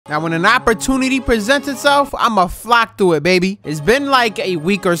Now, when an opportunity presents itself, I'ma flock to it, baby. It's been like a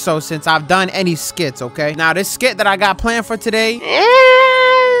week or so since I've done any skits, okay? Now, this skit that I got planned for today,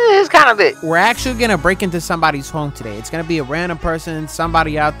 it's kind of it. We're actually gonna break into somebody's home today. It's gonna be a random person,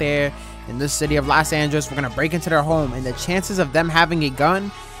 somebody out there in this city of Los Angeles. We're gonna break into their home, and the chances of them having a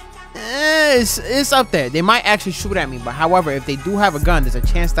gun, it's up there. They might actually shoot at me, but however, if they do have a gun, there's a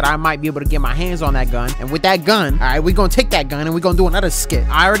chance that I might be able to get my hands on that gun. And with that gun, all right, we're gonna take that gun and we're gonna do another skit.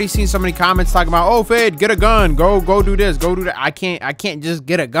 I already seen so many comments talking about, oh, Fade, get a gun, go do this, go do that. I can't just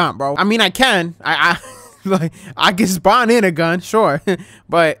get a gun, bro. I mean, I can. Like, I can spawn in a gun, sure,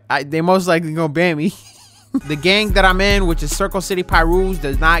 but they most likely gonna ban me. The gang that I'm in, which is Circle City Pyrus,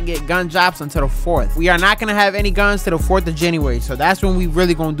 does not get gun drops until the 4th. We are not gonna have any guns till the 4th of January, so that's when we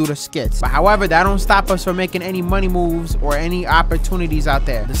really gonna do the skits. But however, that don't stop us from making any money moves or any opportunities out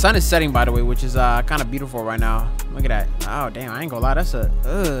there. The sun is setting, by the way, which is kind of beautiful right now. Look at that. Oh damn, I ain't gonna lie, that's a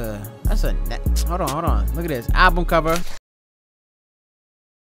hold on. Look at this album cover.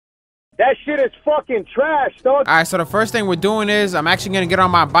 That shit is fucking trash, dog. All right, so the first thing we're doing is I'm actually gonna get on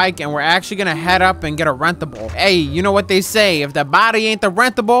my bike and we're actually gonna head up and get a rentable. Hey, you know what they say? If the body ain't the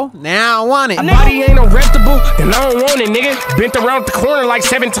rentable, now I don't want it. The body ain't no rentable, and I don't want it, nigga. Bent around the corner like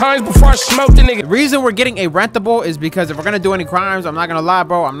 7 times before I smoked the nigga. The reason we're getting a rentable is because if we're gonna do any crimes, I'm not gonna lie,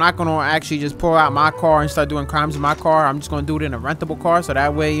 bro. I'm not gonna actually just pull out my car and start doing crimes in my car. I'm just gonna do it in a rentable car, so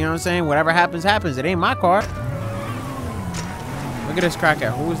that way, you know what I'm saying? Whatever happens, happens. It ain't my car. Look at this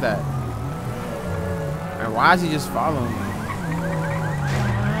crackhead. Who is that? Man, why is he just following me?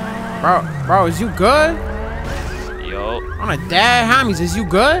 Bro, is you good? Yo. On a dad, homies, is you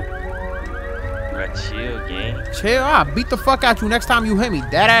good? Bro, chill, gang. Chill, I'll beat the fuck out you next time you hit me,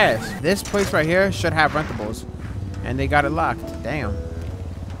 dead ass. This place right here should have rentables. And they got it locked. Damn.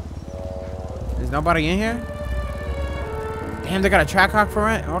 There's nobody in here? Damn, they got a track hawk for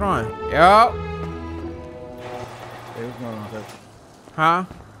rent? Hold on. Yo. Hey, what's going on, sir? Huh?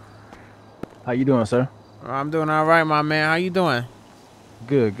 How you doing, sir? I'm doing all right, my man. How you doing?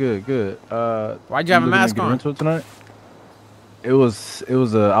 Good. Why'd you have a mask on? Rental tonight? I was at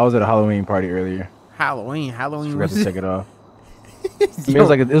a Halloween party earlier. Halloween. Forgot to check it off.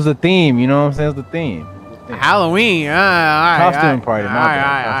 It was a theme, you know what I'm saying? It was the theme. Halloween. All right. Costume party. All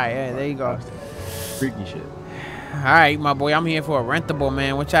right. Yeah, there you go. Freaky shit. All right, my boy. I'm here for a rentable,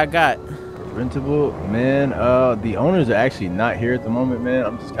 man. What y'all got? Rentable, man. The owners are actually not here at the moment, man.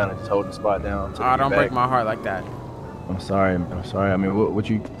 I'm just kind of holding the spot down. Oh, don't break my heart like that. I'm sorry. I mean, what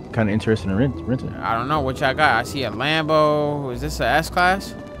you kind of interested in renting? I don't know what y'all got. I see a Lambo. Is this a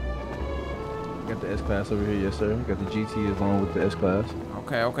S-Class? Got the S-Class over here, yes, sir. Got the GT along with the S-Class.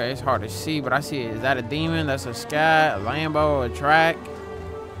 Okay. It's hard to see, but I see it. Is that a Demon? That's a Scat, a Lambo, a Track?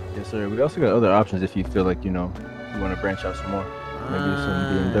 Yes, sir. We also got other options if you feel like, you know, you want to branch out some more. Maybe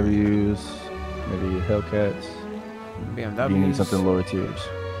some BMWs, maybe Hellcats. BMWs. You need something lower tiers.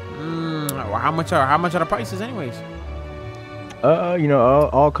 Well, how much are the prices, anyways? You know,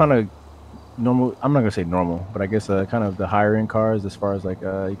 all kind of normal. I'm not gonna say normal, but I guess kind of the higher end cars, as far as like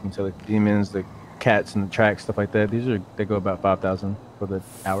you can tell, like the Demons, the Cats, and the Tracks, stuff like that. They go about 5,000 for the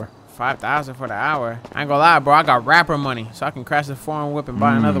hour. 5,000 for the hour. I ain't gonna lie, bro. I got rapper money, so I can crash the foreign whip and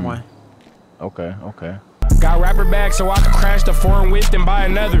buy another one. Okay. Got rapper bag so I can crash the foreign whip and buy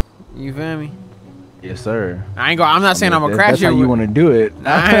another. You feel me? Yes, sir. I'm not saying I'm gonna crash That's how you want to do it.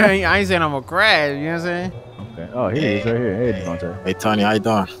 I ain't saying I'm gonna crash. You know what I'm saying? Okay. Oh, here he is right here. Hey, Devontae. Hey, Tony, how you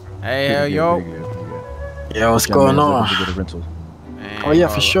doing? Hey, hell, yo. Yeah, what's going on? Man, oh, yeah,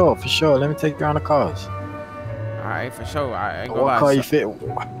 for sure. Let me take you around the cars. All right, for sure. I ain't gonna What lie. car you fit?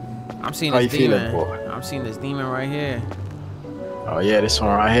 I'm seeing How this you Demon. feeling, I'm seeing this Demon right here. Oh yeah, this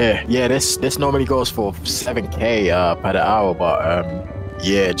one right here. Yeah, this normally goes for 7K per the hour, but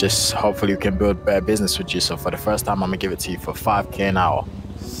yeah, just hopefully we can build better business with you. So for the first time, I'm gonna give it to you for 5K an hour.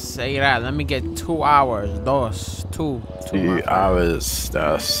 Say that. Let me get 2 hours. Two 2 hours.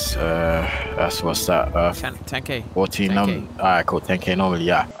 That's what's that? 10K. 14. All right, cool. 10K normally,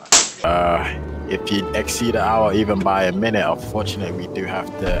 yeah. If you exceed an hour even by a minute, unfortunately, we do have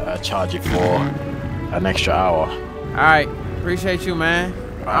to charge you for an extra hour. All right. Appreciate you, man.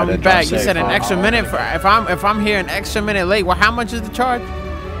 I'll be back. You said an extra minute for if I'm here an extra minute late. Well, how much is the charge?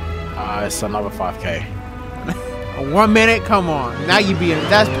 It's another 5K. 1 minute? Come on. Now you being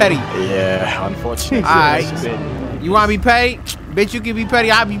that's petty. Yeah, unfortunately. All right. You want to be paid? Bitch, you can be petty.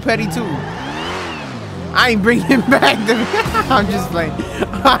 I'll be petty too. I ain't bringing him back to me. I'm just playing.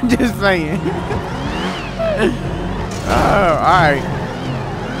 Oh, all right.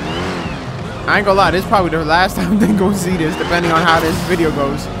 I ain't gonna lie, this is probably the last time they gonna see this, depending on how this video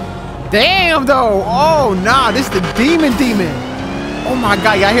goes. Damn, though. Oh, nah, this is the Demon. Oh my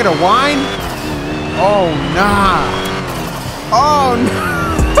God, y'all hear the whine? Oh nah. Oh no.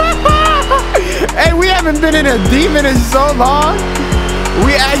 Hey, we haven't been in a demon in so long.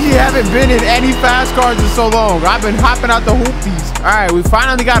 We actually haven't been in any fast cars in so long. I've been hopping out the hoopies. All right, we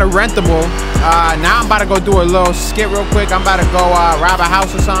finally got a rentable. Now I'm about to go do a little skit real quick. I'm about to go rob a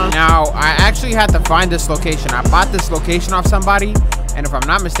house or something. Now, I actually had to find this location. I bought this location off somebody, and if I'm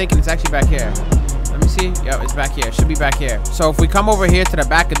not mistaken, it's actually back here. Let me see. Yep, it's back here. It should be back here. So if we come over here to the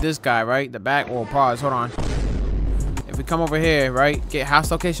back of this guy, right? The back. Oh, pause. Hold on. If we come over here, right? Get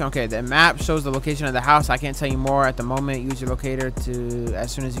house location. Okay, the map shows the location of the house. I can't tell you more at the moment. Use your locator to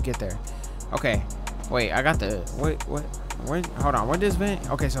as soon as you get there. Okay. Wait, I got the wait. What? Where? Hold on. Where this van?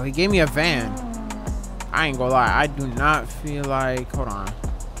 Okay, so he gave me a van. I ain't gonna lie. I do not feel like. Hold on.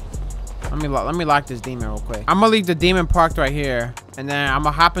 Let me lock this demon real quick. I'm gonna leave the demon parked right here, and then I'm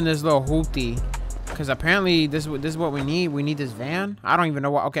gonna hop in this little hoopty. Because apparently this is what we need. We need this van. I don't even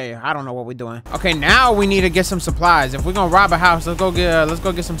know what. Okay, I don't know what we're doing. Okay, now we need to get some supplies. If we're gonna rob a house, let's go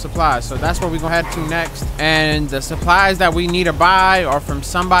get some supplies. So that's where we're gonna head to next. And the supplies that we need to buy are from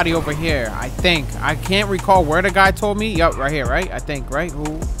somebody over here. I think. I can't recall where the guy told me. Yup, right here, right? I think, right?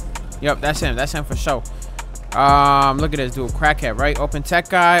 Who? Yup, that's him. That's him for sure. Look at this dude, crackhead, right? Open tech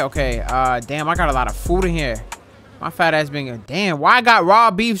guy. Okay. Damn, I got a lot of food in here. My fat ass being damn. Why I got raw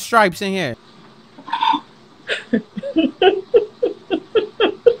beef stripes in here?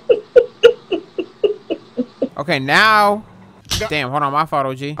 Okay, now damn, hold on, my fault,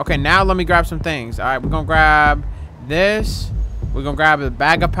 OG. Okay, now let me grab some things. All right, we're gonna grab this. We're gonna grab a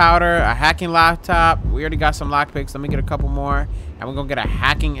bag of powder, a hacking laptop. We already got some lockpicks. Let me get a couple more, and we're gonna get a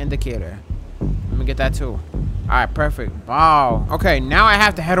hacking indicator. Let me get that too. All right, perfect. Wow. Okay, now I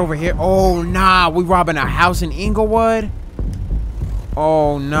have to head over here. Oh nah, we robbing a house in Inglewood.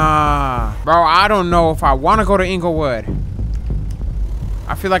 Oh, nah. Bro, I don't know if I want to go to Inglewood.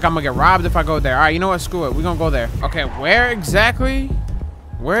 I feel like I'm going to get robbed if I go there. All right, you know what? Screw it. We're going to go there. Okay, where exactly?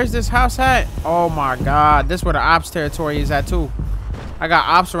 Where's this house at? Oh, my God. This is where the ops territory is at, too. I got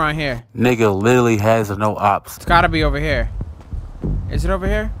ops around here. Nigga literally has no ops. It's got to be over here. Is it over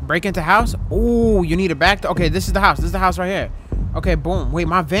here? Break into house? Ooh, you need a back door. Okay, this is the house. This is the house right here. Okay, boom. Wait,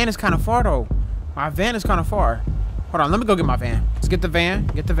 my van is kind of far, though. My van is kind of far. Hold on, let me go get my van. Let's get the van.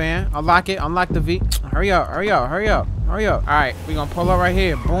 Get the van. Unlock it. Unlock the V. Hurry up. Hurry up. Hurry up. Hurry up. All right, we're going to pull up right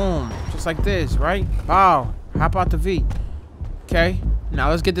here. Boom. Just like this, right? Wow. Hop out the V. Okay. Now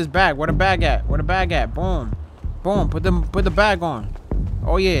let's get this bag. Where the bag at? Where the bag at? Boom. Boom. Put the bag on.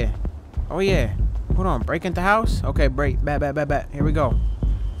 Oh, yeah. Oh, yeah. Hold on. Break into house? Okay, break. Bat. Here we go.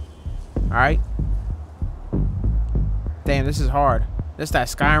 All right. Damn, this is hard. This is that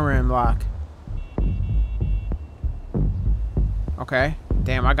Skyrim lock. Okay.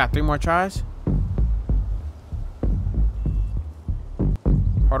 Damn, I got 3 more tries.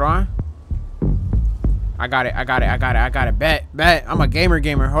 Hold on. I got it. Bet. I'm a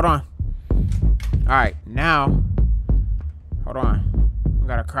gamer. Hold on. Alright, now. Hold on. We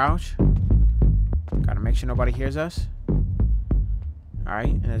gotta crouch. Gotta make sure nobody hears us. Alright,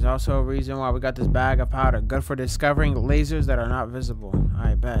 and there's also a reason why we got this bag of powder. Good for discovering lasers that are not visible.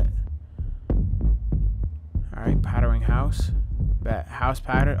 Alright, bet. Alright, powdering house. Bet. House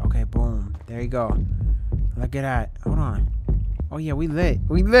powder. Okay, boom. There you go. Look at that. Hold on. Oh, yeah, we lit.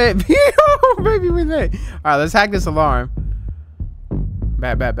 We lit. Baby, we lit. All right, let's hack this alarm.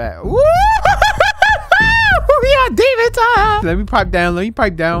 Bet. Woo! Yeah, demon time. Let me pipe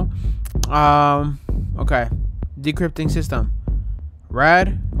down. Okay. Decrypting system.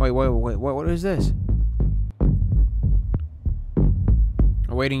 Rad. Wait. What is this?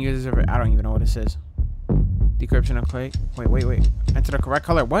 Awaiting users. I don't even know what this is. Decryption of clay. Wait. Enter the correct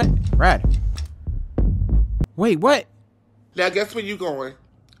color. What? Red. Wait, what? Now guess where you going?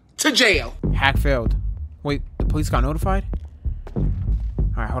 To jail. Hack failed. Wait, the police got notified?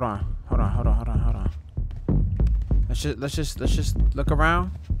 Alright, hold on. Let's just look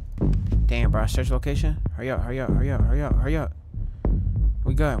around. Damn, bro. Search location. Hurry up.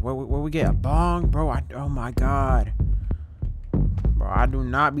 We good. What we get? A bong? Bro, oh my God. Bro, I do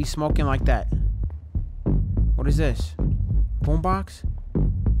not be smoking like that. What is this? Boombox?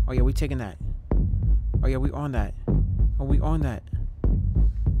 Oh yeah, we taking that. Oh yeah, we on that. Oh, we on that.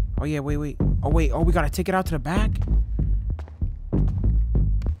 Oh yeah, wait. Oh, we gotta take it out to the back?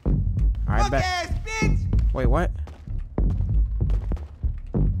 Alright, bet. Wait, what?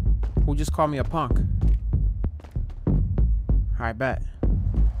 Who just called me a punk? Alright, bet.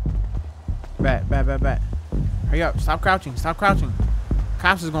 Bet. Hurry up, stop crouching.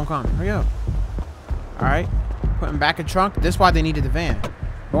 Cops is gonna come. Hurry up. Alright. Putting back in trunk. This is why they needed the van.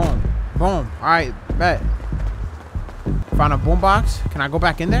 Boom. Alright, bet. Found a boombox. Can I go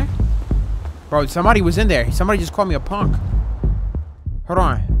back in there? Bro, somebody was in there. Somebody just called me a punk. Hold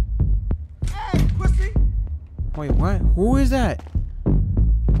on. Hey, pussy. Wait, what? Who is that?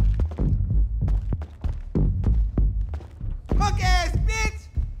 Punk ass bitch.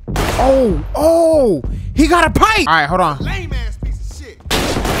 Oh, he got a pipe. All right, hold on. Lame ass piece of shit.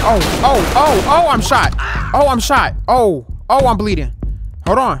 Oh, I'm shot. Oh, I'm shot. Oh, I'm bleeding.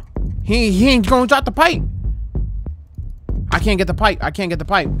 Hold on. He ain't gonna drop the pipe. I can't get the pipe.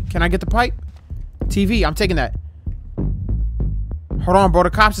 Can I get the pipe? TV, I'm taking that. Hold on, bro. The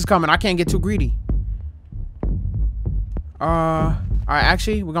cops is coming. I can't get too greedy. All right,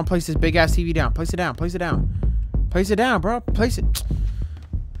 actually, we're gonna place this big ass TV down. Place it down, bro. Place it.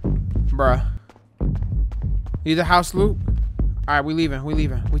 Bruh. Leave the house loot. All right, we leaving.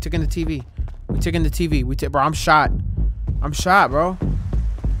 We taking the TV. Bro, I'm shot, bro.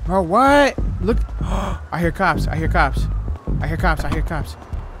 Bro, what? Look. I hear cops.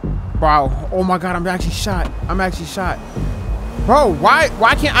 Bro, oh my God, I'm actually shot. Bro,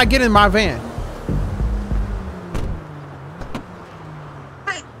 why can't I get in my van?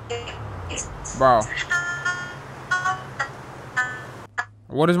 Bro.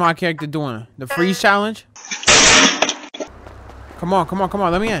 What is my character doing? The freeze challenge? Come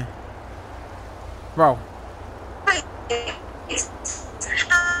on. Let me in. Bro.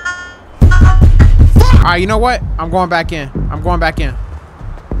 Alright, you know what? I'm going back in.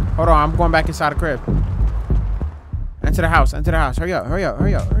 Hold on, I'm going back inside the crib. Enter the house. Hurry up.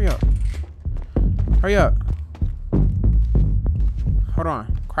 Hold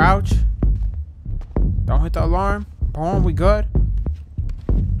on. Crouch. Don't hit the alarm. Boom, we good.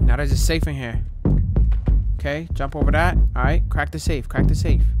 Now there's just safe in here. Okay, jump over that. Alright, crack the safe.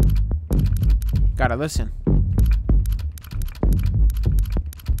 Gotta listen.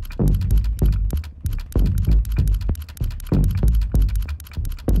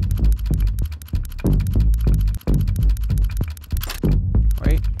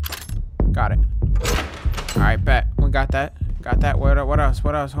 Wait. Got it. Alright, bet. We got that. What else,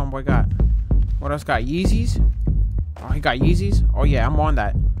 homeboy got? What else got? Yeezys? Oh, he got Yeezys? Oh, yeah, I'm on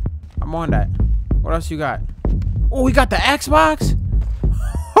that. What else you got? Oh, he got the Xbox?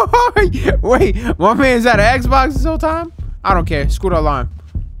 Wait, my man's at an Xbox this whole time? I don't care. Screw the alarm.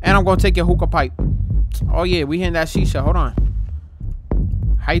 And I'm going to take your hookah pipe. Oh, yeah, we hitting that shisha. Hold on.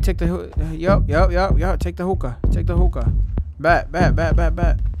 How you take the hookah? Yup. Take the hookah. Bet.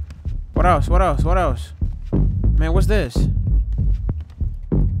 What else? Man, what's this?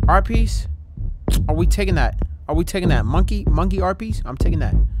 Art piece? Are we taking that? Monkey art piece? I'm taking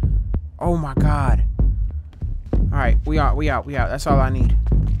that. Oh my God. All right, we out. That's all I need.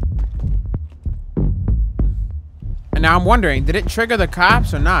 And now I'm wondering, did it trigger the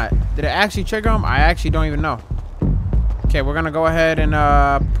cops or not? Did it actually trigger them? I actually don't even know. Okay, we're gonna go ahead and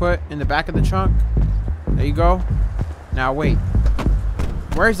put in the back of the trunk. There you go. Now wait.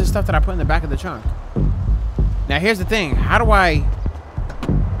 Where's the stuff that I put in the back of the trunk? Now here's the thing. How do I...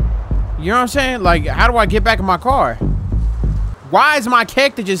 You know what I'm saying? Like, how do I get back in my car? Why is my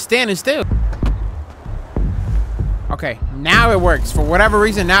character just standing still? Okay, now it works. For whatever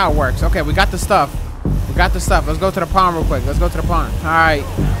reason, now it works. Okay, we got the stuff. Let's go to the pawn real quick. All right,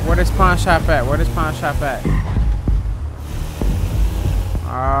 where this pawn shop at?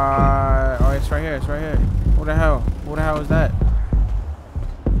 Oh, it's right here. Who the hell is that?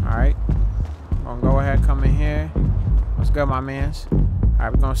 All right, I'm gonna go ahead, come in here. What's good, my mans? All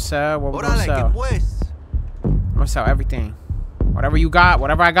right, we're gonna sell. What we're gonna sell? I'm gonna sell everything. Whatever you got,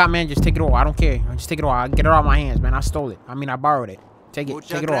 whatever I got, man, just take it all. I don't care. Just take it all. I get it all in my hands, man. I stole it. I mean, I borrowed it. Take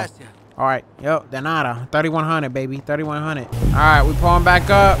it all. All right, yo, de nada. 3,100, baby. 3,100. All right, we pulling back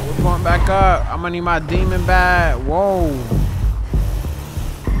up. I'm gonna need my demon bag. Whoa.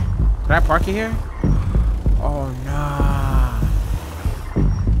 Did I park it here? Oh nah.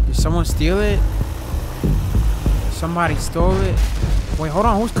 Did someone steal it? Somebody stole it. Wait, hold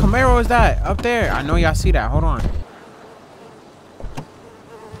on. Whose Camaro is that up there? I know y'all see that. Hold on.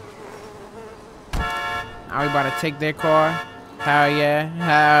 Now we about to take their car. Hell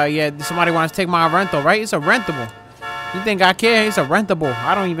yeah. Somebody wants to take my rental, right? It's a rentable. You think I care? It's a rentable.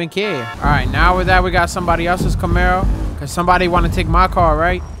 I don't even care. All right, now with that, we got somebody else's Camaro. Because somebody want to take my car,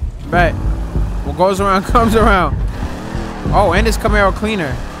 right? Bet. What goes around comes around. Oh, and this Camaro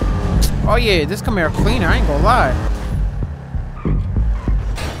cleaner. Oh, yeah, this Camaro cleaner. I ain't gonna lie.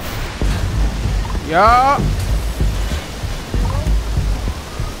 Yo.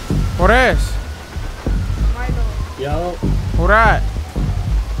 What is? Yo. Who that?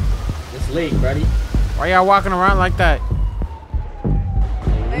 It's late, buddy. Why y'all walking around like that?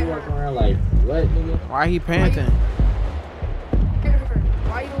 Hey, you walking around like what, nigga? Why he panting?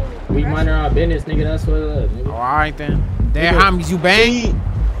 We mind our business, nigga. That's what it is, nigga. Oh, alright then. Damn, homies, you bang?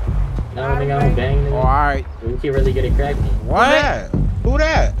 No, nigga, I don't bang, nigga. Oh, alright. We can really get it cracking. What? Who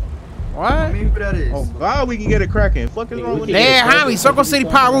that? What? I mean, who that is? Oh God, we can get it cracking. Fuck is wrong with you? Dead homies, Circle City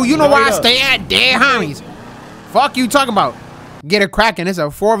Pyro. You know where I stay at. Dead homies. Fuck you talking about. Get it cracking. It's a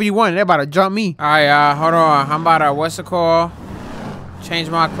 4v1. They're about to jump me. All right, hold on. I'm about to, what's it called? Change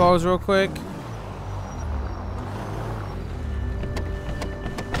my clothes real quick.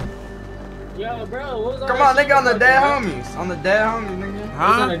 Yo, bro, what was all Come on, that nigga, on the shit dead about, homies. On the dead homies, nigga.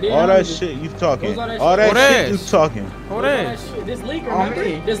 Huh? All that shit you talking. All that shit you talking. Who this? This leak, On remember?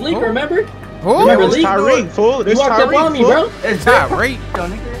 me. This leak, Who? remember? Who? Remember This leak? Tyreek, fool. This You walked up on Tyreek, me, bro. fool. It's Tyreek.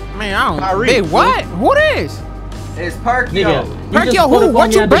 nigga. Man, I don't. Tyreek, Big fool. what? Who this? It's Perkyo. Nigga. Perkyo, who?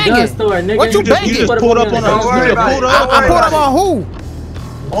 What you banging? What you banging? You just pulled up on us. worry You about just it. pulled up I pulled up on who? on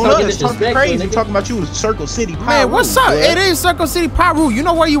Talking us. Talking disrespectful, crazy. nigga. Talking about you was Circle City. Man, what's up? It is Circle City Pyro. You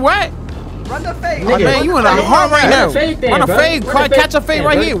know where you at? Run the fade. Oh, man, you in a heart right now. Run a fade. Catch a fade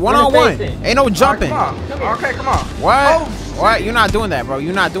right here. One-on-one. Ain't no jumping. Come on. Okay, come on. What? Oh, What? You're not doing that, bro.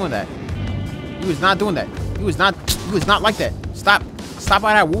 You're not doing that. You was not doing that. You was not like that. Stop all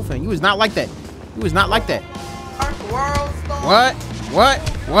that woofing. You was not like that. You was not like that. What?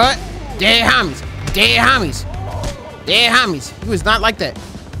 Dead homies. Dead homies. Dead homies. You was not like that.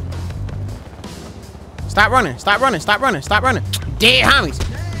 Stop running. Stop running. Stop running. Stop running. Dead homies.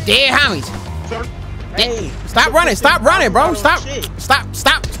 Dead homies. Stop running. Stop running, bro. Stop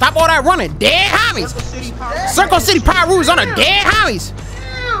all that running. Dead homies. Circle City Pyro's on a dead homies.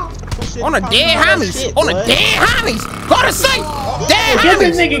 On a dead homies. On a dead homies. Go to safe. Dead homies. Get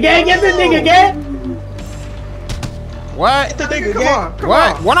this nigga, gang. Get this nigga, gang. What? Come on.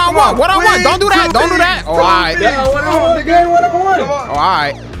 What? One-on-one. One-on-one. Don't do that. Don't do that. Oh, all right. One-on-one, nigga. One-on-one. Oh, all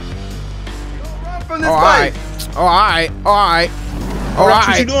right. From this All right. place. All right. All right. All What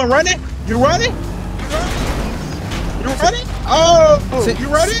you right. doing? Running? You running? You running? Oh, you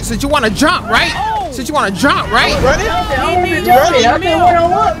running? Since you want to jump, right? Since you want to jump, right? Running? I did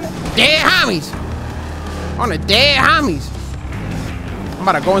one-on-one. Dead homies. On the dead homies. I'm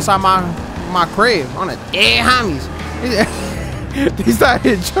about to go inside my crib. On the dead homies. They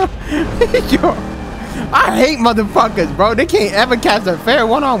started jumping. Yo, I hate motherfuckers, bro. They can't ever catch a fair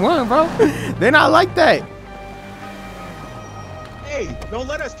one-on-one, bro. They're not like that. Hey, don't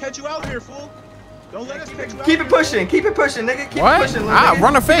let us catch you out here, fool. Don't let us catch you out Keep here. it pushing, nigga. Keep What? it pushing, Ah, nigga.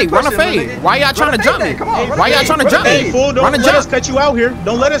 run a fade, Keep it run a pushing, fade. nigga. Why y'all trying to Run a jump fade me? then, come on, run Why a y'all fade, trying to run a jump Hey, me? fade. fool, don't Run a let jump. us catch you out here.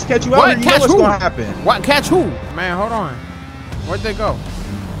 Don't let us catch you out What? here. You know Catch what's who? gonna happen. What? Catch who? Man, hold on. Where'd they go?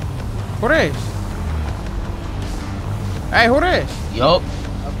 Who this? Hey, who this? Yup.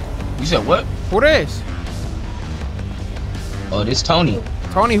 You said what? Who this? Oh, this Tony.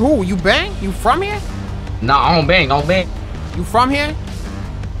 Tony who? You bang? You from here? Nah, I don't bang. You from here?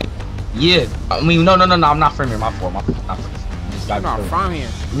 Yeah. I mean, no. I'm not from here. My fault. Not from here. I'm just You're driving not through. from here.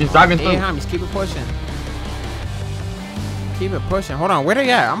 I'm just driving Hey, through. homies, keep it pushing. Keep it pushing. Hold on, where they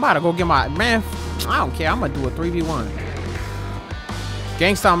at? I'm about to go get my man. I don't care. I'm gonna do a 3v1.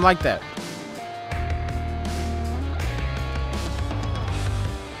 Gangsta, I'm like that.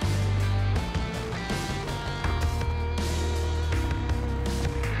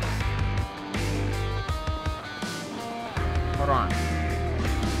 Hold on.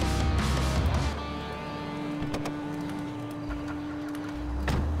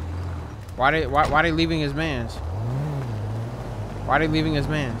 Why they leaving his mans? Why they leaving his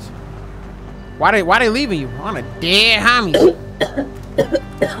mans? Why they leaving you? On a dead homies.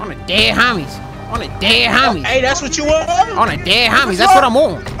 On a dead homies. On a dead homies. Hey, that's what you want? On a dead homies. That's what I'm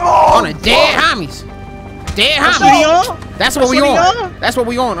on. On a dead homies. Dead homies. That's what we on. That's what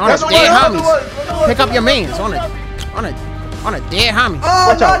we on. On a dead homies. Pick up your mans. On a dead homies.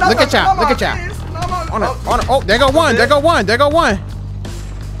 Watch out. Look at y'all. Look at y'all. Oh, there go one. There go one. There go one.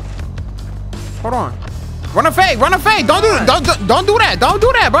 Hold on. Run a fade. Run a fade. Don't do that. Don't do that. Don't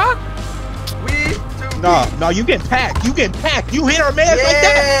do that, bro. No, you getting packed. You getting packed. You hit our man like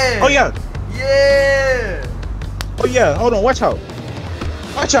that. Oh yeah. Yeah. Oh yeah. Hold on. Watch out.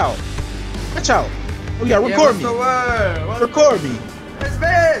 Watch out. Watch out. Oh yeah. Record me. Record me. It's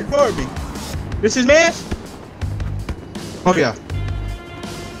man. Record me. This is man. Oh yeah.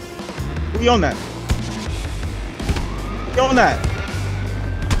 We on that. We on that.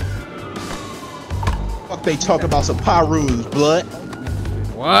 Fuck they talk about some Pyrus, blood.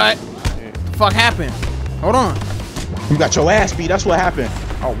 What? The fuck happened? Hold on. You got your ass beat. That's what happened.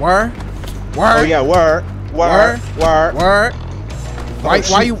 Oh, word? Word? Oh yeah, word. Word. Word. Word.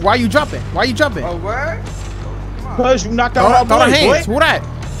 Why you jumping? Why you jumping? Oh, word? Cause you knocked out Throw our the boy, hands. boy. Who that?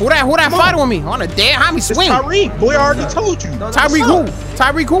 Who that fighting with me? On a dead homie swing. Tyreek, boy, I already told you. Tyreek who?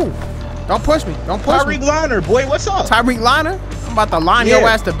 Tyreek who? Don't push me. Don't push me. Tyreek Liner, boy, what's up? Tyreek Liner? I'm about to line your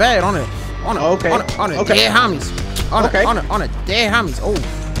ass to bed on a dead homies. On a dead homies.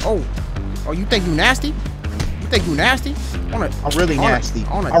 Oh, you think you nasty? You think you nasty? I'm really nasty.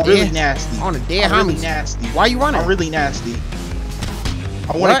 I'm really nasty. On a dead homies. Really nasty. Why you running? I'm really nasty.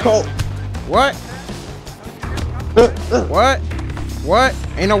 I want to call. What? What?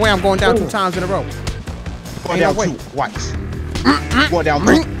 Ain't no way I'm going down 2 times in a row. Going down twice. Going down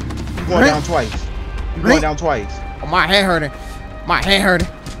 3. Going down twice. Going down twice. Oh, my head hurting. My head hurting.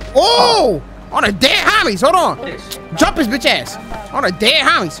 Oh! On a dead homies. Hold on. Jump his bitch ass. On a dead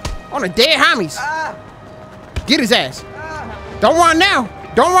homies. On a dead homies. Get his ass. Don't run now.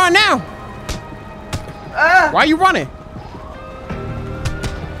 Don't run now. Why you running?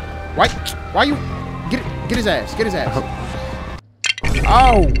 Why you? Get his ass. Get his ass.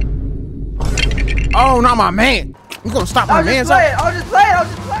 Oh, not my man. You gonna stop my man's up? I'll just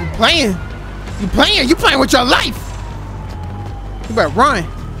play. You playing with your life. You better run.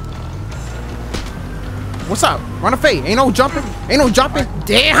 What's up? Run a fade. Ain't no jumping.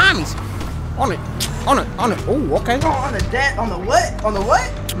 Dead homies. On it. Oh, okay. On the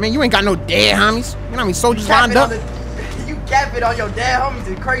what? Man, you ain't got no dead homies. You know how many soldiers lined up? You cap it on your dead homies.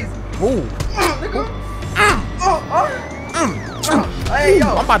 It's crazy. Ooh. Hey, yo.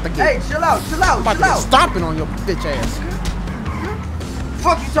 I'm about to get. Hey, chill out. I'm about to get stomping on your bitch ass.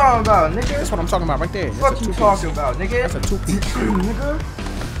 Fuck you talking about, nigga? That's what I'm talking about right there. Fuck you talking about, nigga? That's a 2-piece. Nigga.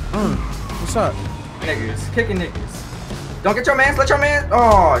 What's up? Niggas. Kicking niggas. Don't get your mans. Let your man.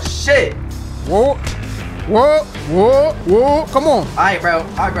 Oh, shit. Whoa. Come on. All right,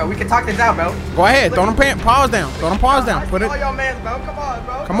 bro. We can talk this out, bro. Go ahead. Throw them paws down. Put it. All your mans, bro. Come on,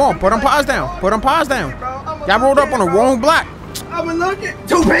 bro. Come on. Put them paws down. Y'all rolled up on the wrong block. I've been looking.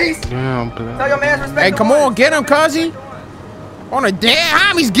 2-piece. Damn, Tell your mans respect. Hey, come on. Get him, cuzzy. On a dead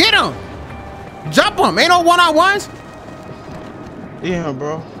homies. Get him. Jump him. Ain't no one-on-ones. Yeah,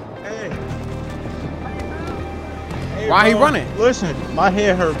 bro. Hey, Why he bro. running? Listen, my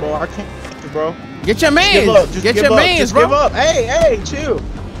head hurt, bro. I can't, bro. Get your man. Get your man, Just bro. give up. Hey, chill.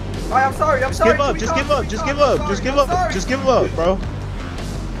 Oh, I'm sorry. Just give up, bro.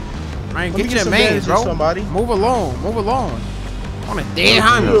 Man, get your man, bro. Somebody. Move along. On a dead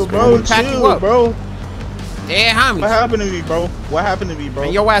homies, bro. Pack you Chill, up, bro. Dead homies. What happened to me, bro?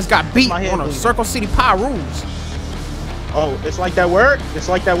 Man, your ass got beat on a Circle City Pie rules. Oh, it's like that word?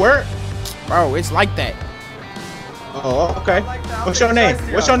 Bro, it's like that. Oh, okay. What's your name?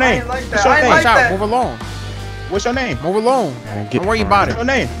 Watch out. Move along. What's your name? Move along. Don't worry about it. What's your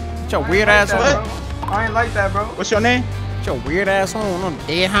name? Get your weird ass on. I ain't like that, bro. What's your name? Get your weird ass on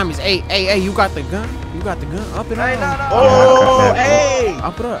dead homies. Hey, you got the gun? Up it up. Oh, hey.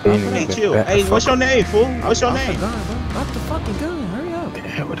 Up it up. Hey, chill. Hey, what's your name, fool? What's your name? Up the fucking gun. Hurry up.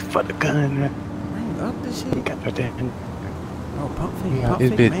 Yeah, what the fuck the gun, man? Bring up this shit. You got no damn. Oh, pump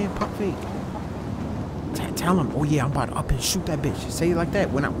fake, man. Pump fake. Tell him, oh yeah, I'm about to up and shoot that bitch. Say it like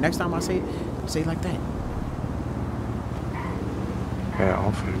that. Next time I say it like that. Yeah,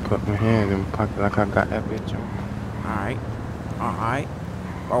 I'm finna put my hand in my pocket like I got that bitch on. Alright.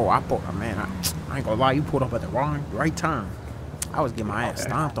 Oh, I ain't gonna lie, you pulled up at the right time. I was getting my ass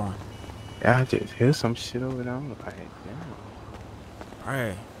stomped on. Yeah, I just hear some shit over there. I'm like, damn.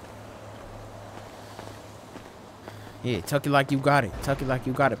 Alright. Yeah, tuck it like you got it.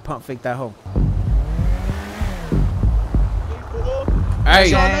 Pump fake that hoe.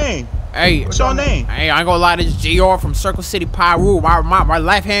 What's your name? Hey, what's your name? Hey, I ain't gonna lie, this GR from Circle City Pyro. My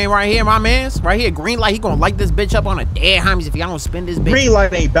left hand right here, my man's right here. Green light, he gonna light this bitch up on a dead homies if y'all don't spin this bitch. Green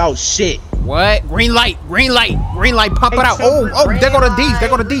light ain't about shit. What? Green light, pump it out. Oh, there go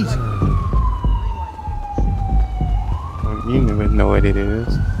the D's. You never know what it is.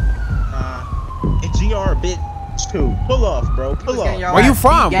 And GR bitch too. Pull off, bro. Pull off. Where you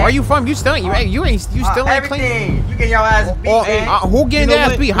from? You still ain't everything. You getting your ass beat. Who getting their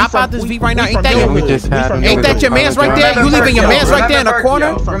ass beat? Hop out this beat right now. Ain't that your man's right there? You leaving your man's right there in the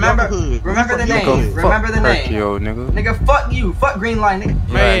corner? Remember the name. Remember the name. Nigga, fuck you. Fuck green light, nigga.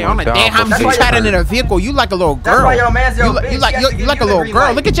 Man, on a dead homies, you chatting in a vehicle. You like a little girl. That's why your man's your bitch. You like a little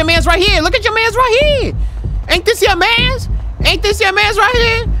girl. Look at your man's right here. Ain't this your man's? Ain't this your man's right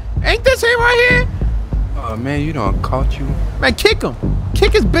here? Ain't this him right here? Oh man, you done caught you. Man, kick him.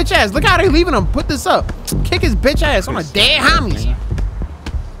 Kick his bitch ass. Look how they leaving him. Put this up. Kick his bitch ass on a dead homies.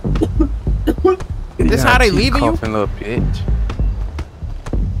 This how they leaving you? Little bitch.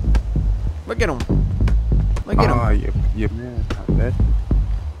 Look at him. Look at him. Oh, your man.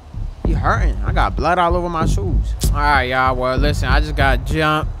 He hurting. I got blood all over my shoes. All right, y'all. Well, listen, I just got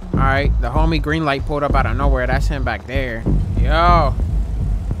jumped. All right, the homie green light pulled up out of nowhere. That's him back there. Yo.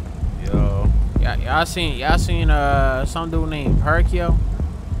 Yeah, y'all seen some dude named Perkio?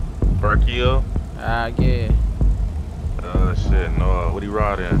 Perkio? Yeah. Shit, no. What he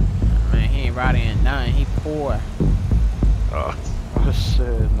riding? Man, he ain't riding nothing. He poor. Oh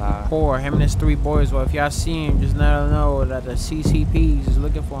shit, nah. Poor. Him and his 3 boys. Well, if y'all see him, just let him know that the CCPs is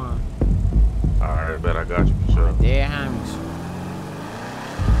looking for him. Alright, bet I got you for sure. Dead homies.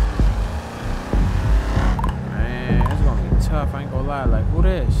 Man, it's gonna be tough. I ain't gonna lie. Like, who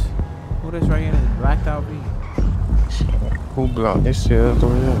this? Who this right here in this blacked out V? Who blocked this shit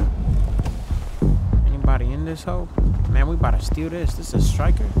over here? Anybody in this hole? Man, we about to steal this. This is a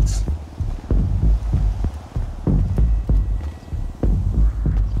striker.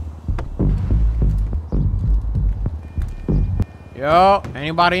 Yo,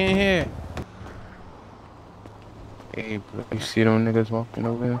 anybody in here? Hey, you see them niggas walking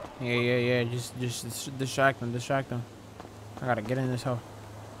over here? Yeah. Just distract them. I gotta get in this hole.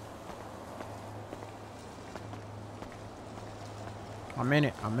 I'm in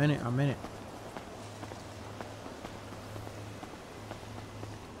it. I'm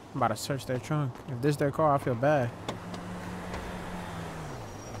about to search their trunk. If this their car, I feel bad.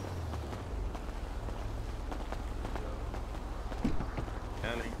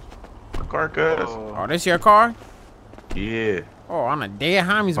 Car cuz. Oh, this your car? Yeah. Oh, on a dead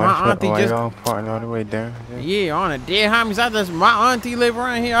homies, my auntie just parking all the way down. Yeah, on a dead homies. My auntie live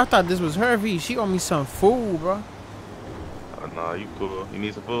around here. I thought this was her V. She owe me some food, bro. Oh, nah, you cool. You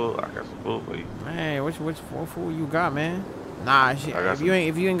need some food? I got some food for you. Man, what food you got, man? Nah, shit. If you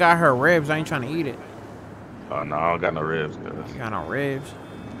ain't got her ribs, I ain't trying to eat it. Oh no, I don't got no ribs, cuz. You got no ribs?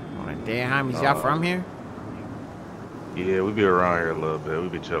 On a dead homies, y'all from here? Yeah, we be around here a little bit. We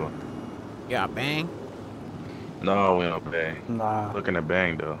be chilling. Y'all bang? No, we don't bang. Nah. Looking to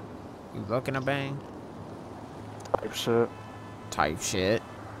bang though. You looking to bang? Type shit.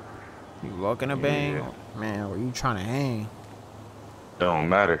 You looking to bang? Man, were you trying to hang? Don't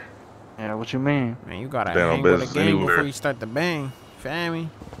matter. Yeah, what you mean? Man, you gotta hang with a gang before you start to bang. Feel me?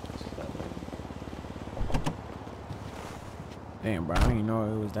 Damn, bro, I didn't know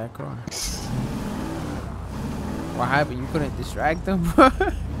it was that car. What happened? You couldn't distract them, bro?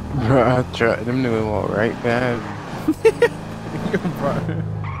 Bro, I tried. Them niggas walk right past.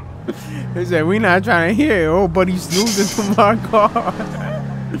 They said, we not trying to hear it. Oh, buddy snoozing to my car.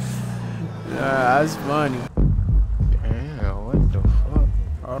 That's funny. Damn, what the fuck?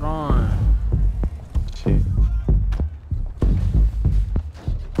 Hold on. Shit.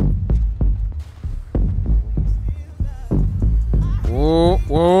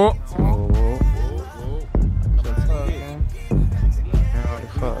 Whoa.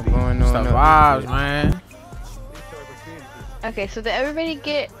 It's the vibes, man. Okay, so did everybody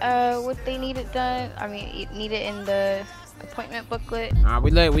get what they needed done? I mean, needed in the appointment booklet?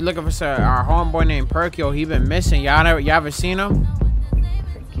 We looking for our homeboy named Perkio. He been missing. Y'all ever seen him?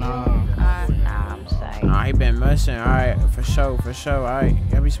 Nah, I'm sorry. Nah, he been missing. All right, for sure. All right,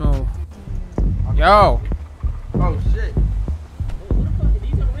 gotta be smooth. Yo. Oh shit.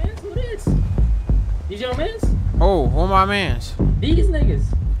 These your mans? Who this? These your mans? Oh, who my mans? These niggas.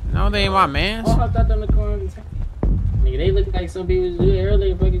 No, they ain't my mans. Oh, I thought on the corner. Nigga, they look like some people was doing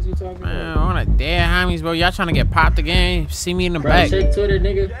earlier. Fuck is you talking about? Man, on a dead homies, bro. Y'all trying to get popped again? See me in the back. Check Twitter,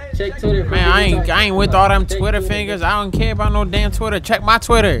 nigga. Check Twitter. Man, I ain't with all them Twitter fingers. I don't care about no damn Twitter. Check my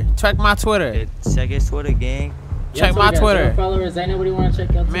Twitter. Check his Twitter, gang. Check my Twitter. Followers, ain't nobody want to check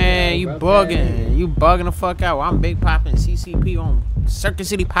out Twitter. Man, you bugging. You bugging the fuck out. I'm big popping CCP on Circuit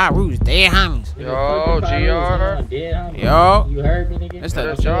City Pie Rouge. Dead homies. Yo, GR. Yo. You heard me, nigga. It's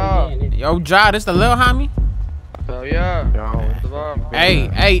the Yo, Ja, this the lil homie? Oh yeah.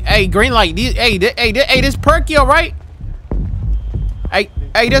 Hey, green light. Hey, this Perkio, right? Hey,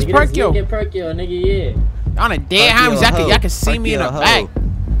 this Perkio. Get Perkio, nigga, yeah. On a dead homies, y'all can see me in the back.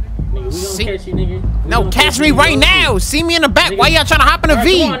 Nigga, we gonna catch you, nigga. No, catch me right now. See me in the back. Why y'all trying to hop in a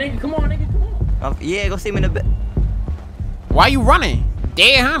V? Come on, nigga. Yeah, go see me in the back. Why you running?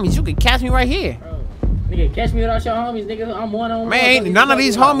 Dead homies, you can catch me right here. Nigga, catch me without your homies, nigga. I'm one-on-one. Man, none of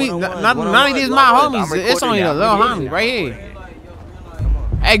these homies, none of these my homies. It's only the little homies right here.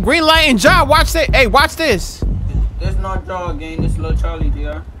 Hey, green light and Ja, watch this. Hey, watch this. This not Ja, gang. This little Charlie,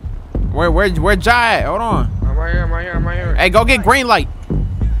 DR. Where Ja at? Hold on. I'm right here. Hey, go get green light.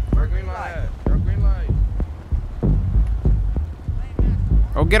 Where green light at? Green light.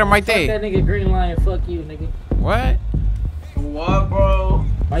 Go get him right there. Fuck that nigga green light. Fuck you, nigga. What? What, bro?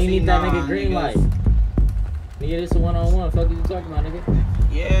 Why you need that nigga green light? Nigga, this a one-on-one. Fuck you talking about, nigga?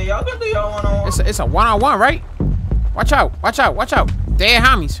 Yeah, y'all can do y'all one-on-one. It's a one-on-one, right? Watch out, watch out, watch out. Dead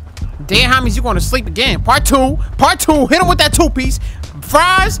homies. Dead homies, you going to sleep again. Part two. Part two. Hit him with that two-piece.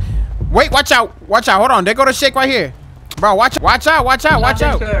 Fries. Wait, watch out. Watch out. Hold on. They go to shake right here. Bro, watch out. Watch out. Watch out. Watch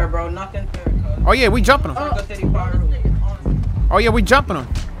out. Clear, bro. Nothing clear. Oh, yeah, we jumping them. Oh, yeah, we jumping them.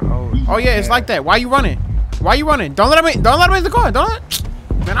 Oh, yeah, it's like that. Why you running? Why you running? Don't let him in. Don't let him in the car. Don't let.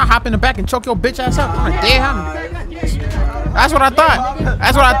 Man, I'll hop in the back and choke your bitch ass up. I'm a dead homie. That's what I thought.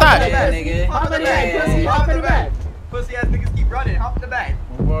 That's what I thought. Yeah, nigga. Hop in the back, pussy. Hop in the back. Pussy ass niggas keep running. Hop in the back.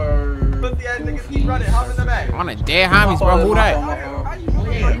 Pussy ass niggas keep running. Hop in the back. On the dead homies, bro. Who that?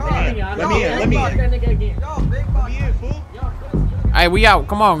 Let me in. Hey, we out.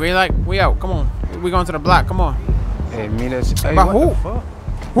 Come on, green light. We out. Come on. We going to the block. Come on. Hey, me that's. Hey, But what the fuck?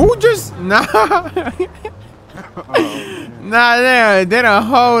 who just nah? Nah, they don't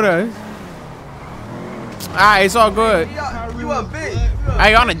hold us. Alright, it's all good. You a bitch.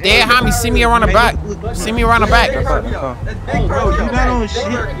 Hey, on the dead homie, see me around the back. See me around the back. Bro, you not on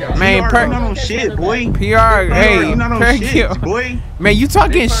shit. Man, you not on shit, boy. PR, hey, you not on per shit, kill. boy. Man, you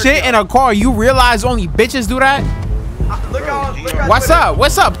talking shit in a car? You realize only bitches do that? What's up?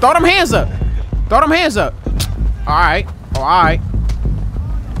 What's up? Throw them hands up. Throw them hands up. All right. Oh, all right.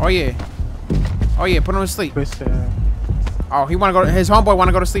 Oh yeah. Oh yeah. Put him to sleep. Oh, he wanna go. His homeboy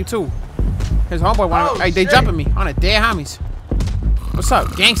wanna go to sleep too. His homeboy wanna. Hey, they jumping me on the dead homies. What's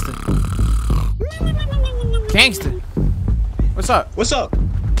up, gangster? Gangster. What's up? What's up?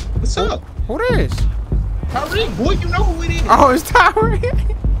 What's up? Who this? Tyreek, boy, you know who it is. Oh, it's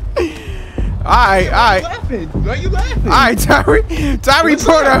Tyreek. Alright, alright. Why you laughing? Alright, Tyreek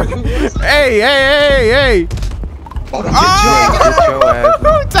put up. Hey. Oh!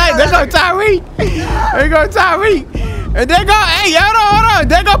 There go Tyreek. There go Tyreek. And there go, hey, hold on.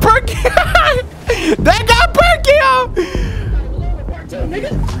 There go Perky. There go Perky.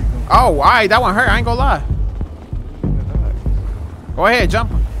 Oh, alright, that one hurt. I ain't gonna lie. Go ahead,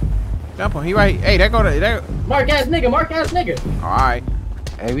 jump him. Jump him. He right. Hey, there go there. Mark ass nigga. Alright.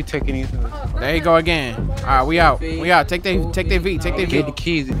 Hey, we taking these. There you go again. Alright, we out. We out. Take their V. Take their V. Get the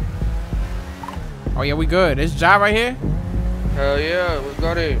keys. Oh yeah, we good. This job right here. Hell yeah, we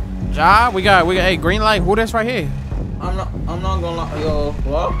got it. Job. We got. Hey, green light. Who this right here? I'm not gonna lie. Yo,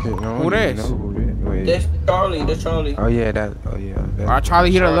 what? Who this? This Charlie. Oh yeah, that. Oh yeah. Alright,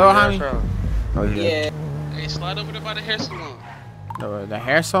 Charlie hit a little homie. Oh yeah. Hey, slide over there by the hair salon. The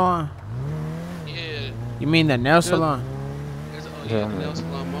hair salon? Yeah. You mean the nail salon? Yeah, the nail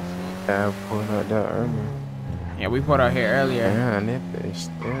salon, my fault. Yeah, I pulled out that earlier. Yeah, we put our hair earlier. Yeah, and that bitch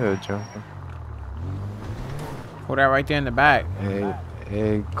still jumping. Put that right there in the back.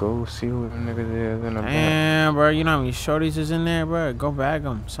 Hey, go see who them niggas is in the back. Damn, bro, you know how many shorties is in there, bro? Go bag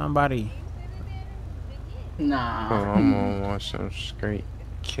them. Somebody. Nah. Oh, I'm gonna want some straight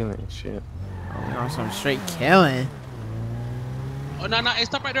killing shit. You know, some straight killing. Oh, no. Hey,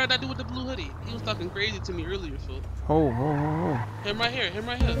 stop right there. That dude with the blue hoodie. He was talking crazy to me earlier, folks. Oh. Him right here.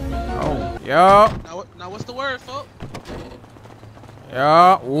 Oh, yo. Now, what's the word, folks?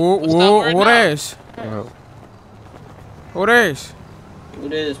 Yo. Who this? Who this? Who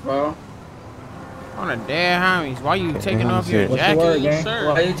this, bro? On the dead homies. Why you taking off your jacket?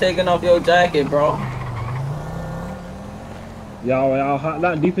 Why you taking off your jacket, bro? Y'all hot,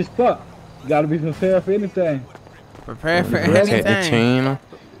 not deep as fuck. You gotta be prepared for anything. Prepared for anything.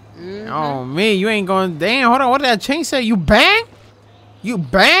 Oh me, you ain't going. Damn, hold on. What did that chain say? You bang? You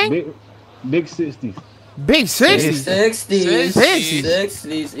bang? Big 60s. Big 60s.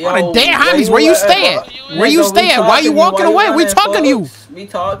 60s. On the dead homies, where you stay at? Where you stay at? Why you walking away? We talking to you. We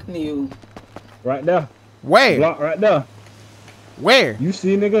talking to you. Right there. Where? Block right there. Where? You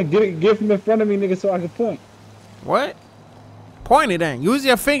see, nigga? Get from in front of me, nigga, so I can point. What? Point it then. Use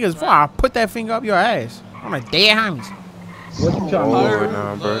your fingers before I put that finger up your ass. On the dead homies. What you trying to do?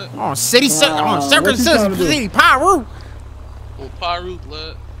 Nah, bro. On Circle City, Pyru. On Pyru,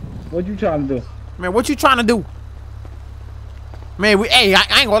 blood. What you trying to do? Man, what you trying to do? Man,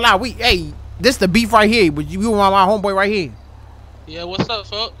 I ain't gonna lie. This the beef right here. But you and my homeboy right here. Yeah, what's up,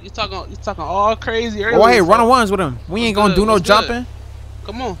 folks? You talking all crazy earlier. Oh, hey, run ones with him. We ain't gonna do no jumping.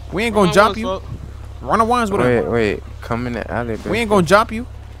 Come on. We ain't gonna jump you. Run ones with him. Wait. Come in the alley, We ain't gonna jump you.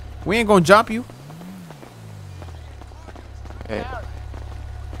 Hey.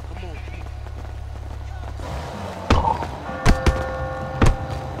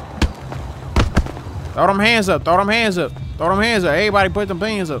 Throw them hands up. Everybody put them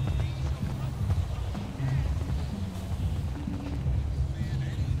hands up.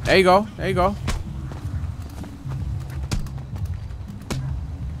 There you go.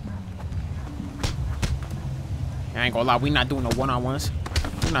 I ain't gonna lie, we not doing no one-on-ones.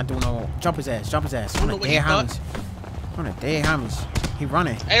 We not doing no jump his ass. On the dead homies. On the dead homies. He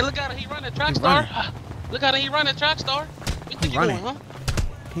running. Hey, look at him. He running. Track star. Look at him. He running. Track star. What think you doing, huh?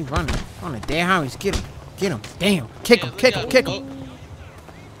 He running. On the dead homies. Get him. Get him. Damn. Kick him. Kick him. Kick him.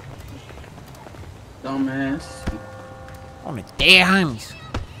 Dumbass. On the dead homies.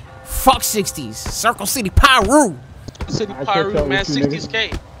 Fuck 60s. Circle City Pyru. City Pyru, man. 60s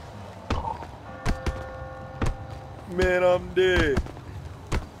K. Man, I'm dead.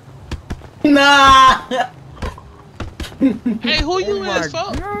 Nah. Hey, who you is,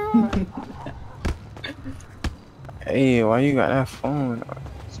 fuck? Hey, why you got that phone?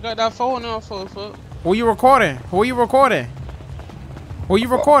 You got that phone on for, fuck. Who you recording? Who you recording? Who you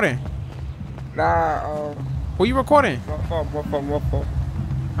recording? Nah, Who you recording? my fault.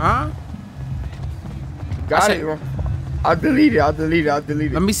 Huh? Got it. I deleted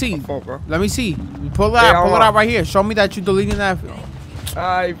it. Let me see. My fault, bro. Let me see. Pull it out. Pull it out right here. Show me that you deleting that.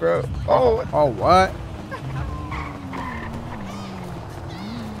 Alright, bro. Oh. Oh, what?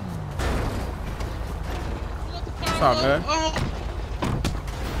 What's up, man?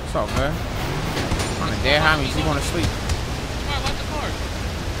 What's up, man? On the dead homies, you going to sleep.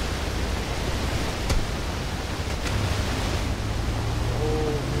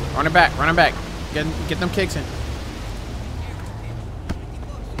 Run it back, run it back. Get them kicks in.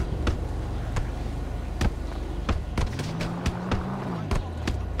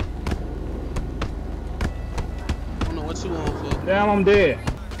 I don't know what you want for. Damn, I'm dead.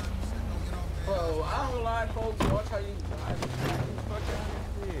 Bro, I don't lie, folks. Watch how you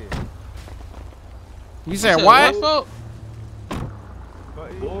You said what?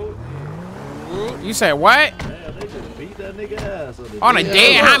 You said what? On the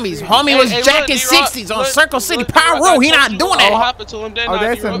dead homies. Homie was jacking 60s on Circle City Pyro. He not doing that. Oh,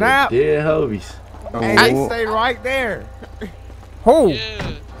 that's a nap. Yeah, homies. Hey, they stay right there. Who? The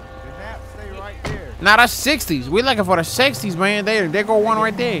nap stay right there. Nah, that's 60s. We looking for the 60s, man. They go one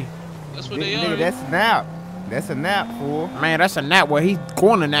right there. That's what they are. Nigga, that's a nap. That's a nap, fool. Man, that's a nap where he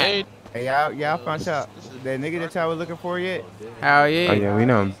going to nap. Hey, y'all found out that nigga that y'all was looking for yet? Hell yeah. Oh yeah, we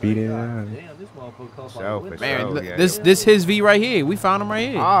done beat it out. Man, this his V right here. We found him right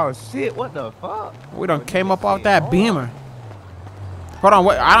here. Oh shit! What the fuck? We done came up off that Beamer. Hold on,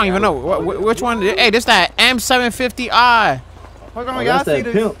 what? I don't even know which one. Hey, this that M750i. Hold on, y'all see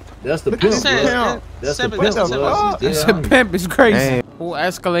this? That's the Look pimp. at this pimp. That's the What the fuck? That's a pimp. It's crazy. Hey. Who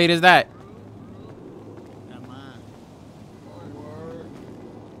Escalade is that?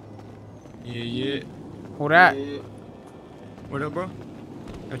 Yeah. Who that? What up, bro?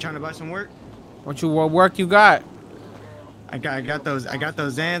 You trying to buy some work? What work you got? I got those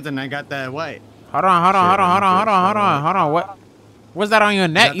Zans and I got that white. Hold on. What's that on your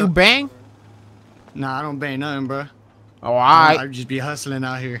neck? You bang? Nah, I don't bang nothing, bro. Oh, alright. I just be hustling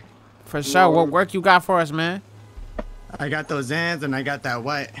out here. For sure. What work you got for us, man? I got those Zans and I got that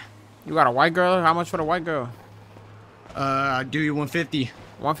white. You got a white girl? How much for the white girl? I'll do you 150.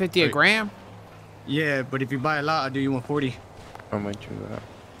 150 a gram? Yeah, but if you buy a lot, I'll do you 140. How much you got?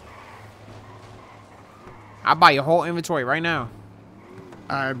 I'll buy your whole inventory right now.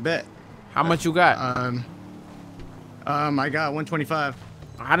 I bet. How much you got? I got 125.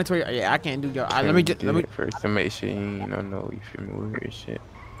 120. Yeah, I can't do your. Let me first to make sure you know you feel me with your shit.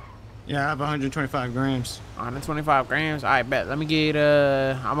 Yeah, I have 125 grams. 125 grams. I bet. Let me get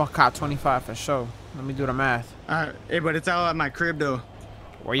I'm gonna cop 25 for sure. Let me do the math. Alright, hey, but it's all at my crib though.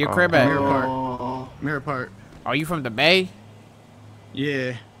 Where your crib at? Mirror Park. Are you from the Bay?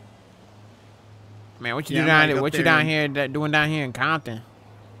 Yeah. Man, what you do down there? What you down here doing down here in Compton?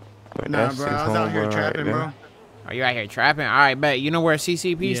 Nah, bro, I was out here trapping, bro. Are you out here trapping? All right, bet. You know where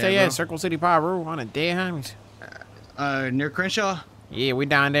CCP stay at? Circle City Pyro on the dead homies. Near Crenshaw? Yeah, we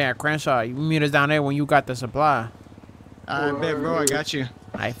down there at Crenshaw. You meet us down there when you got the supply. I bet, bro. I got you.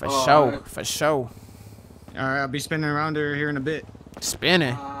 All right, for sure. For sure. All right, I'll be spinning around here in a bit.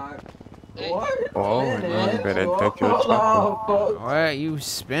 Spinning? What? Oh, man, you better duck your chopper. What? You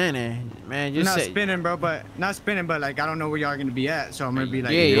spinning? Man, just not spinning, bro, but like, I don't know where y'all gonna be at, so I'm gonna be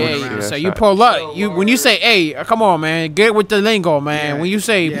like, yeah. So you pull up. When you say, hey, come on, man, get with the lingo, man. When you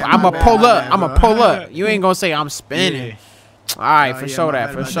say, I'ma pull up, I'ma pull up. You ain't gonna say I'm spinning. All right, for sure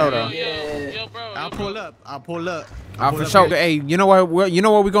that, for sure though. I'll pull up. For sure. Hey, you know what? You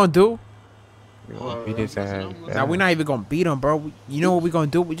know what we gonna do? Beat his ass. Now we're not even gonna beat him, bro. You know what we gonna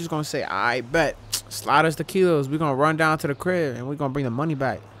do? We just gonna say, I bet. Slide us the kilos. We gonna run down to the crib and we gonna bring the money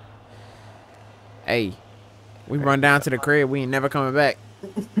back. Hey, we run down to the crib. We ain't never coming back.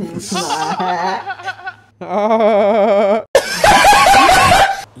 You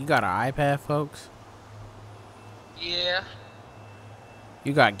got an iPad, folks? Yeah.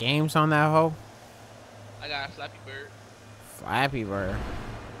 You got games on that hoe? I got a Flappy Bird. Flappy Bird.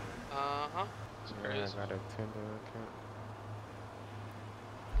 Uh-huh. Yeah, I got a Tinder account.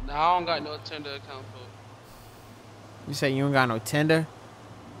 Nah, I don't got no Tinder account for. You say you ain't got no Tinder?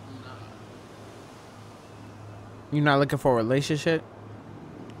 Nah. You not looking for a relationship?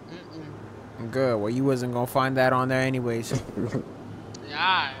 Good. Well, you wasn't gonna find that on there anyways. Yeah,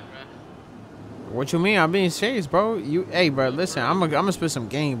 alright, bro. What you mean? I'm being serious, bro. Hey, bro. Listen, I'm gonna spit some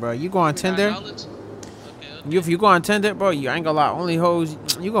game, bro. You go on Tinder? If you go on Tinder, bro, you ain't gonna lie. Only hoes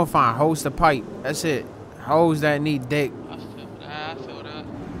you gonna find hoes to pipe. That's it. Hoes that need dick. I feel that.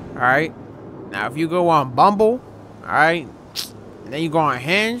 All right. Now, if you go on Bumble, all right, and then you go on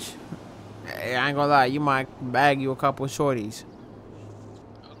Hinge, hey, I ain't gonna lie. You might bag you a couple of shorties.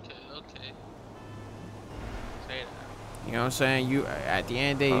 You know what I'm saying? You at the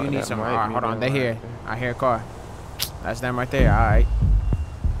end of the day, you need some. Hold on, they here. I hear a car. That's them right there. All right.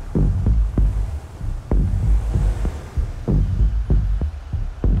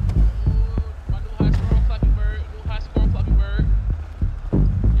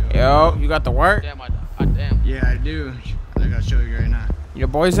 Yo, you got the work? Damn, Yeah, I do. I gotta show you right now. Your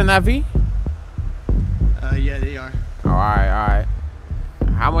boys in that V? Yeah, they are. All right, all right.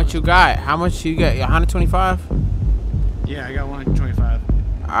 How much you got? How much you got? 125? Yeah, I got 125.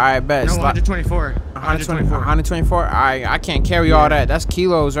 All right, bet. No, 124. 124. 124. All right, I can't carry all that. That's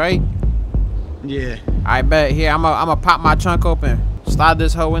kilos, right? Yeah. I bet. Here, I'm gonna pop my trunk open. Slide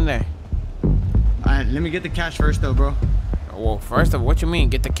this hoe in there. All right, let me get the cash first, though, bro. Well, first of all, what you mean?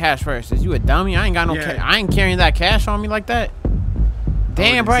 Get the cash first? Is you a dummy? I ain't got no cash. I ain't carrying that cash on me like that.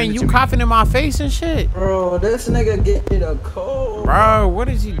 Damn, bro, you coughing in my face and shit. Bro, this nigga get me the code. Bro, what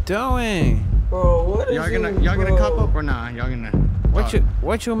is he doing? Bro, what is y'all gonna cop up or nah? Y'all gonna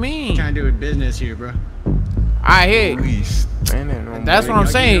what you mean? Trying to do business here, bro. I hear. That's what I'm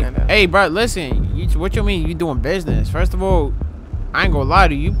saying. Hey, bro, listen. What you mean? You doing business? First of all, I ain't gonna lie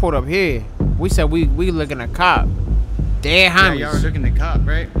to you. You pulled up here. We said we looking at cop. Dead homies. Yeah, y'all were looking to cop,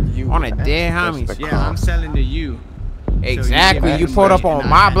 right? On a dead homies. Yeah, I'm selling to you. Exactly. So you pulled up on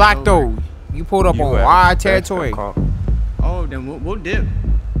my block though. You pulled up on our territory. Oh, then we'll dip.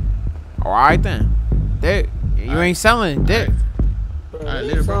 All right then. Dip. You ain't selling dip.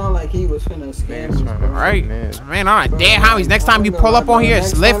 It sound like he was finna scam us, bro. Right. Man, all right. Dead homies. Next time you pull up on here,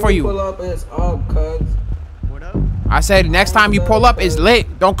 it's lit for you. Pull up, it's up, cuz. What up? I said next time you pull up, it's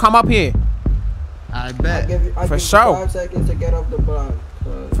lit. Don't come up here. I bet. For sure. 5 seconds to get off the block.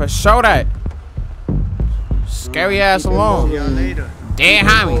 For sure that. Scary ass alone. Dead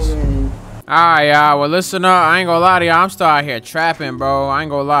homies. Alright, y'all. Well, listen up. I ain't gonna lie to y'all. I'm still out here trapping, bro. I ain't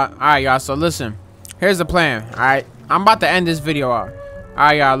gonna lie. Alright, y'all. So, listen. Here's the plan. Alright. I'm about to end this video off.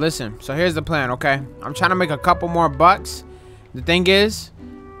 Alright, y'all. Listen. So, here's the plan, okay? I'm trying to make a couple more bucks. The thing is,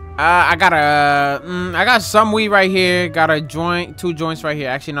 I got some weed right here. Got a joint. 2 joints right here.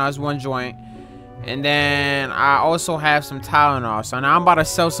 Actually, no, it's 1 joint. And then I also have some Tylenol. So now I'm about to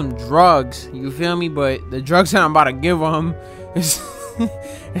sell some drugs. You feel me? But the drugs that I'm about to give them is,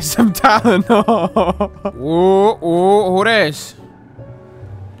 is some Tylenol. Ooh, who this?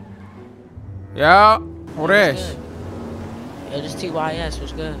 Yeah, who this? Yeah, this TYS.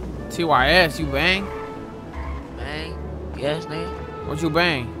 What's good? TYS, you bang? Bang? Yes, nigga. What you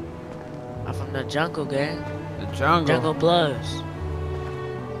bang? I'm from the jungle, gang. The jungle? Jungle Bloods.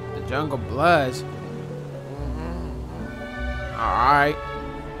 Jungle Bloods. Alright.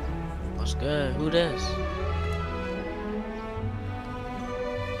 What's good? Who this?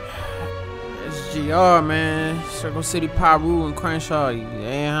 It's GR, man. Circle City, Paru, and Crenshaw. You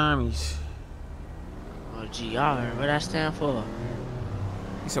ain't homies. Oh, GR. What that stand for?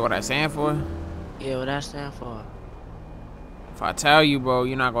 You said what I stand for? Yeah, what that stand for? If I tell you, bro,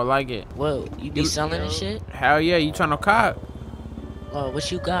 you're not gonna like it. Whoa, you be selling this shit? Hell yeah, you trying to cop? Oh,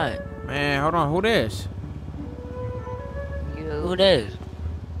 what you got? Man, hold on. Who this? Who this?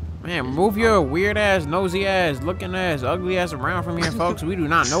 Man, move your weird ass, nosy ass, looking ass, ugly ass around from here, folks. We do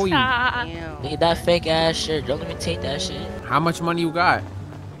not know you. Nigga, that fake ass shit. Don't let me take that shit. How much money you got?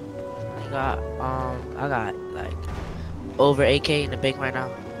 I got like over 8K in the bank right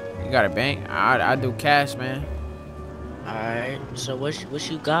now. You got a bank? I do cash, man. Alright, so what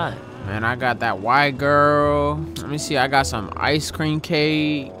you got? Man, I got that white girl. Let me see. I got some ice cream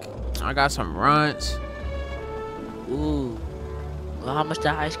cake. I got some runts. Ooh. Well, how much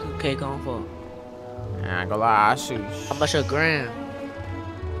that ice cream cake going for? Man, I ain't gonna lie. I shoot. How much a gram?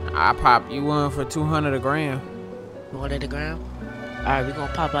 I pop you one for 200 a gram. 200 a gram? Alright, we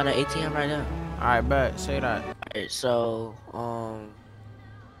gonna pop out an ATM right now. Alright, bet. Say that. Alright, so,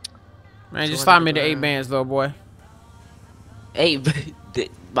 man, just slide me the 8 bands, little boy. Hey,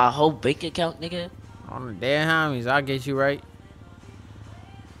 my whole bank account, nigga. On the dead homies, I'll get you right.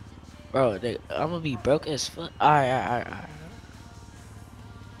 Bro, nigga, I'm gonna be broke as fuck. Alright.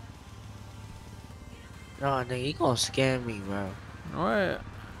 No, nigga, you gonna scam me, bro. What?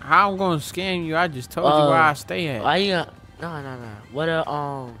 How I'm gonna scam you? I just told you where I stay at. Why you? No. What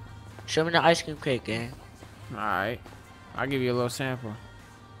show me the ice cream cake, gang. Alright. I'll give you a little sample.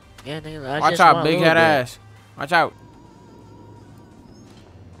 Yeah, nigga. Watch out, big head ass. Watch out.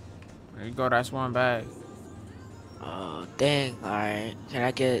 There you go. That's one bag. Oh dang! All right. Can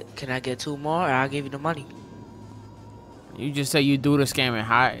I get 2 more? Or I'll give you the money. You just say you do the scamming.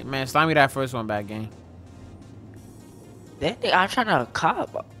 Hi, man. Slide me that first one back, gang. That nigga, I'm trying to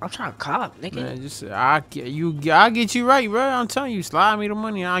cop. Nigga. Man, just I'll get you right, bro. I'm telling you, slide me the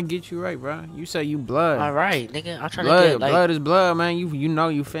money, and I'll get you right, bro. You say you blood. All right, nigga. I'm trying to get like blood is blood, man. You know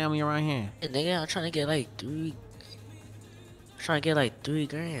you family around here. Nigga, I'm trying to get like 3. Trying to get like 3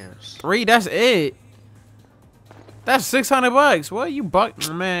 grams. 3? That's it. That's $600. What you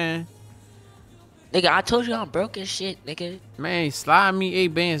man? Nigga, I told you I'm broke as shit, nigga. Man, slide me 8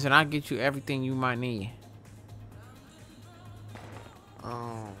 bands and I'll get you everything you might need.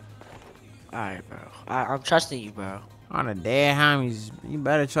 Alright, bro. I'm trusting you, bro. On the dead homies, you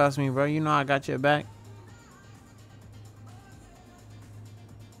better trust me, bro. You know I got your back.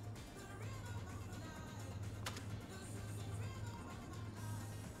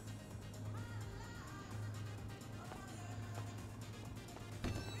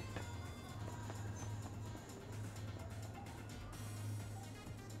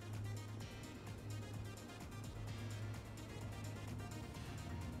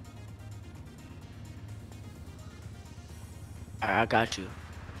 I got you.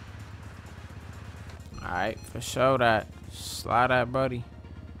 Alright, for sure that. Slide that, buddy.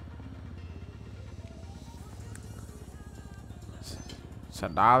 It's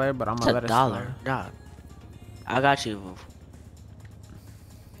 $1, but I'm gonna let it slide. $1. Nah. I got you.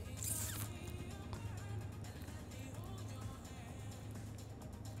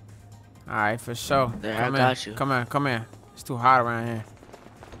 Alright, for sure. There, I got you. Come here. It's too hot around here.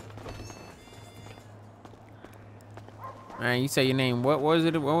 Man, you say your name. What was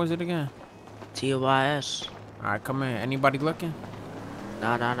it? What was it again? TYS. All right, come in. Anybody looking?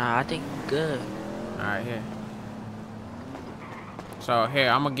 Nah. I think we're good. All right, here. So here,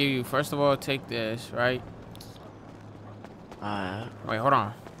 I'm gonna give you. First of all, take this, right? Wait, hold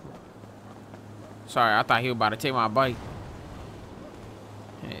on. Sorry, I thought he was about to take my bike.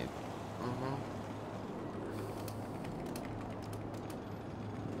 Hey.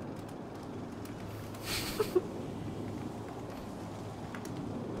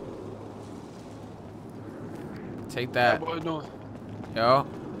 Take that. What boy doing? Yo.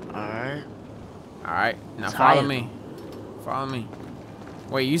 Alright. Alright. Now follow me. Follow me.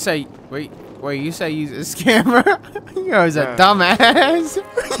 Wait, you say you say you's a scammer? You's a dumbass.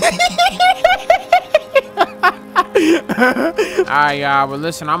 Alright, y'all, but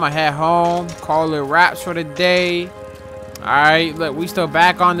listen, I'ma head home, call it wraps for the day. Alright, look, we still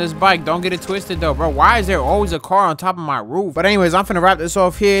back on this bike. Don't get it twisted though, bro. Why is there always a car on top of my roof? But anyways, I'm finna wrap this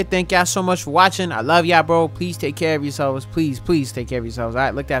off here. Thank y'all so much for watching. I love y'all, bro. Please take care of yourselves. Please take care of yourselves.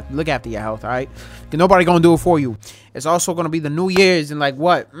 Alright, look after your health, alright? Nobody gonna do it for you. It's also gonna be the New Year's in like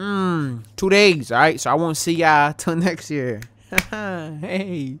what? 2 days, alright? So I won't see y'all till next year.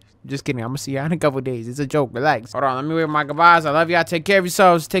 Hey. Just kidding. I'm gonna see y'all in a couple days. It's a joke. Relax. Hold on. Let me wave my goodbyes. I love y'all. Take care of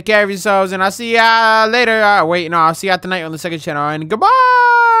yourselves. Take care of yourselves. And I'll see y'all later. Wait, no. I'll see y'all tonight on the second channel. And goodbye.